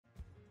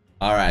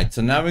Alright,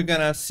 so now we're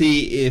gonna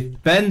see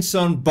if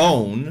Benson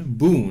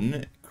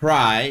Boone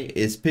cry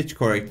is pitch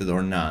corrected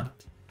or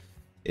not.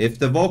 If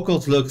the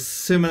vocals look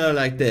similar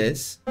like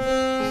this,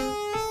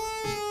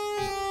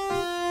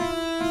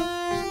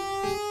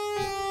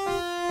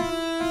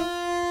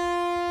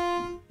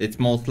 it's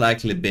most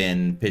likely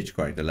been pitch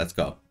corrected. Let's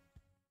go.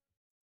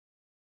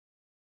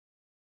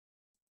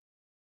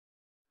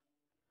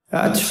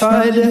 I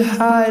tried to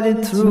hide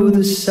it through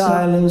the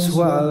silence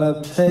while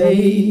I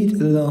played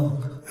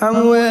along.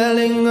 I'm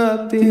welling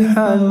up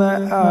behind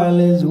my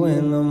eyelids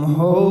when I'm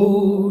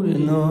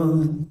holding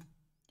on.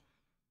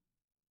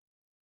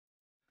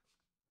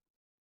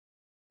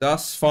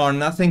 Thus far,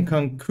 nothing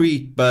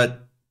concrete,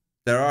 but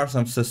there are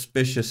some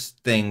suspicious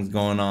things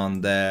going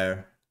on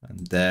there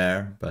and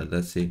there. But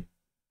let's see.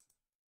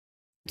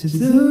 To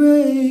the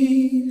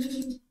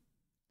race.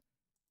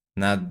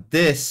 Now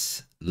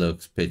this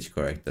looks pitch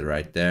corrected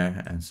right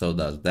there, and so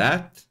does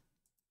that.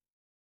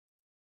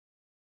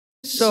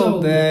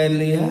 So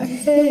badly I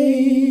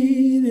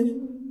hate it,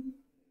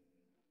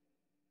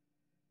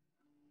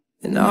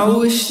 and I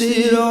wish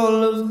it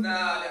all of. No,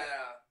 that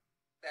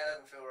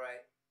doesn't feel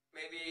right.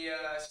 Maybe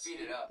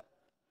speed it up.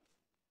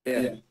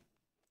 Yeah.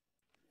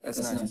 That's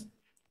nice.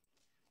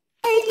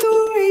 Hate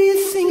the way you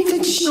think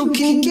that you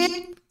can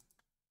get.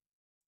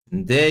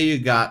 And there you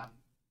got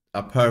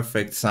a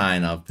perfect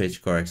sign of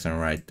pitch correction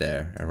right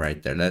there.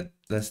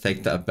 Let's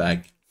take that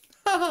back.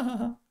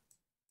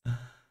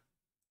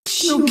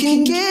 You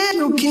can get,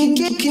 that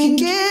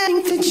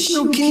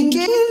you can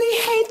get. Really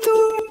hate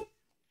the.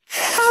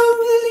 I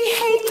really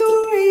hate the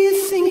way you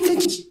think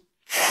that.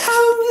 I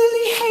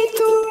really hate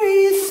the way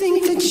you think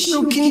that you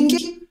can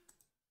get.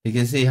 You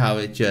can see how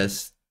it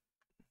just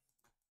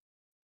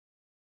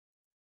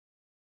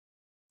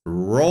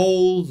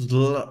rolls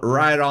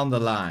right on the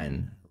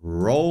line.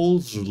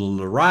 Rolls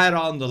right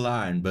on the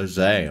line.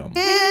 Bazam.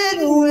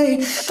 Get away,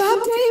 but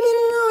baby,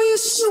 know your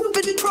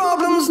stupid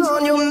problems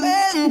on your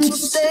mental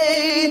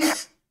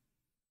state.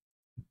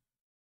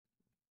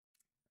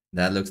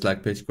 That looks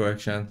like pitch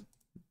correction.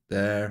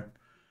 There.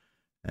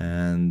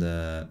 And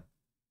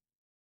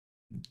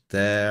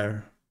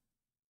there.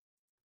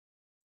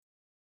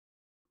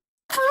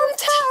 I'm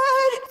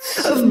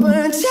tired of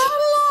burnt out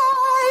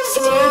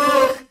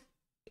lives.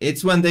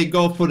 It's when they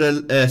go for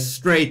the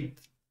straight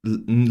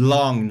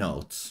long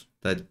notes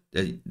that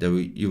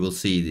you will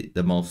see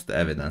the most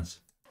evidence.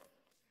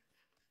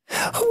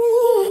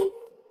 Ooh.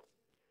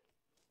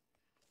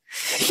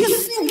 You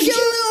think you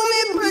know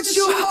me, but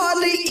you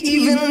hardly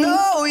even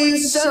know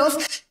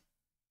yourself.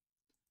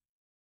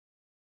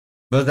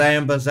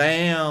 Bazam,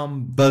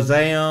 bazam,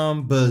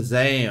 bazam,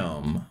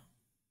 bazam.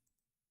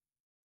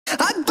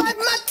 I bite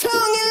my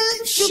tongue and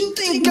let you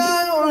think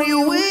I only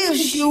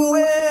wish you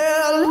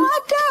well. I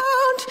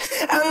don't.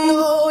 I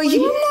know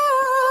you know.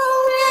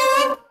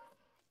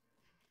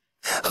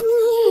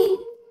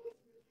 Ooh.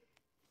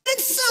 Did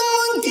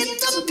someone get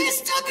the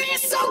best of me?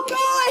 So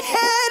go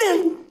ahead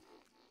and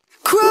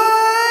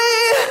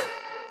cry,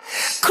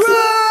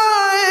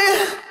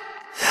 cry.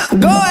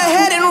 Go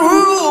ahead and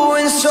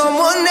ruin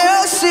someone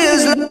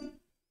else's life.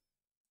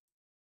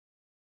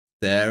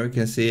 There we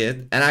can see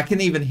it, and I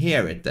can even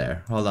hear it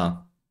there. Hold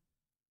on.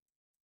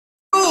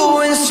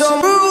 Ruin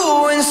some,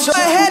 go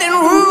ahead and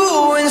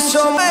ruin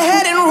some, go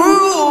ahead and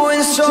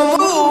ruin some,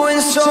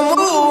 ruin some,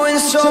 ruin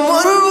some,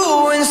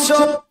 ruin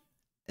some.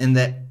 In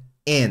the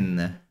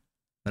in,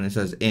 when it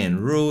says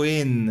in,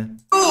 ruin.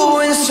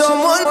 Ruin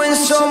someone, ruin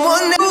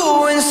someone,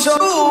 ruin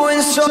some,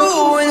 ruin some,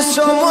 ruin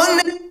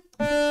someone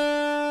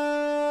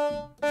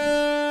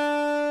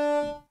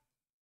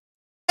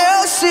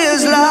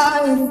else's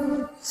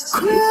life.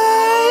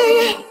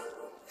 Cry,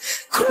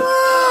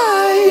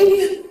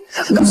 cry,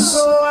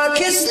 so I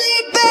can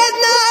sleep at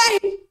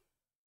night.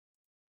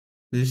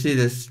 You see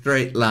the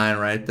straight line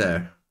right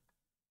there.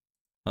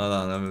 Hold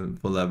on, let me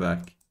pull that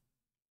back.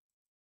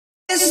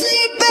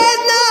 Sleep at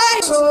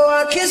night, so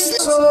I can,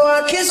 so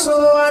I can,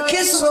 so I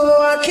can,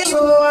 so I can,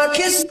 so I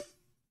can.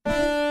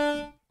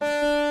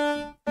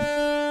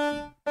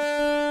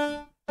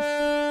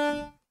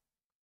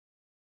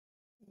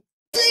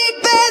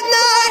 Sleep at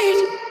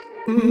night.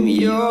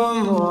 You're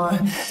more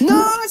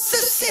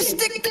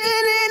narcissistic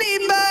than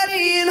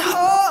anybody in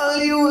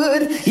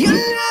Hollywood. You're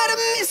not a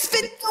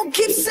misfit, don't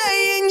keep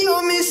saying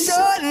you're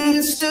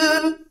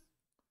misunderstood.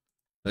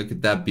 Look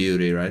at that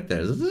beauty right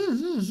there.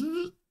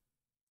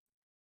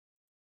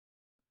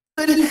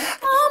 I'm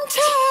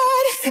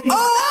tired,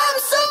 oh, I'm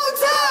so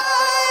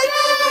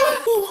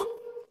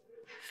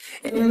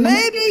tired. And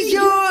maybe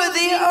you're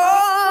the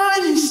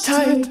honest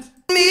type.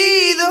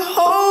 Me the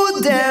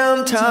whole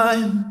damn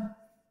time.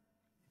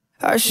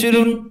 I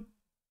should've.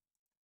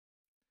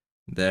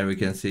 There we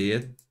can see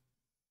it.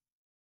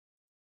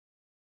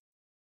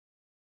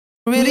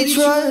 Really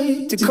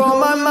tried to calm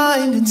my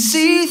mind and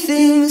see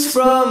things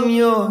from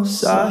your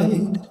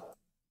side.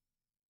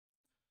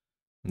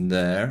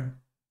 There.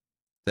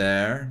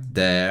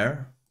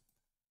 There.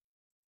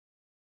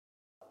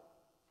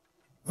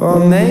 Or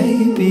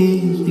maybe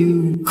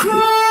you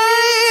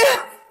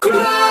cry,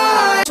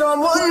 cry.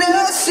 Someone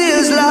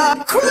else's life.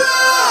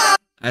 cry.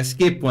 I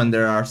skip when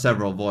there are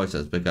several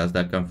voices because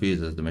that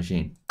confuses the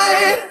machine.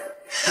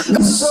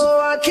 So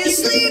I can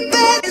sleep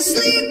at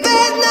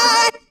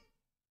night.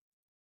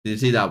 Did you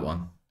see that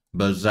one?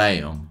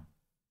 Bazam.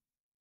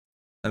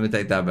 Let me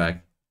take that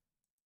back.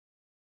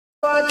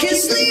 I can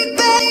sleep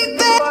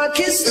I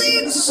can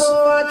sleep,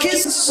 so I can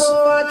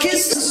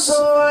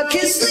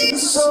sleep,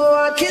 so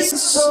I can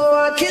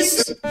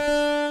sleep.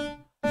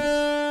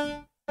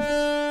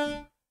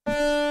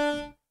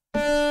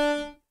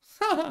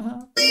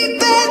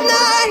 Sleep at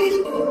night.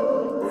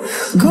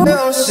 Go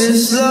else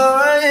is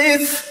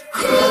life.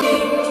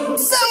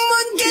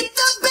 Someone get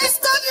the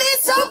best of me,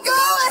 so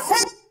go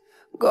ahead.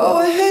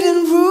 Go ahead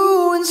and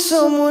ruin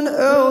someone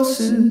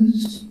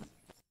else's.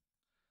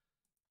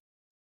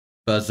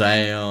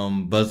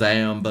 Bazam,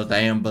 bazam,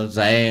 bazam,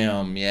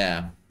 bazam.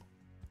 Yeah.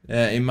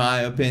 In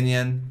my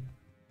opinion,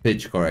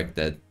 pitch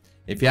corrected.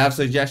 If you have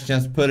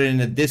suggestions, put it in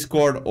the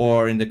Discord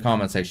or in the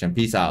comment section.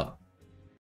 Peace out.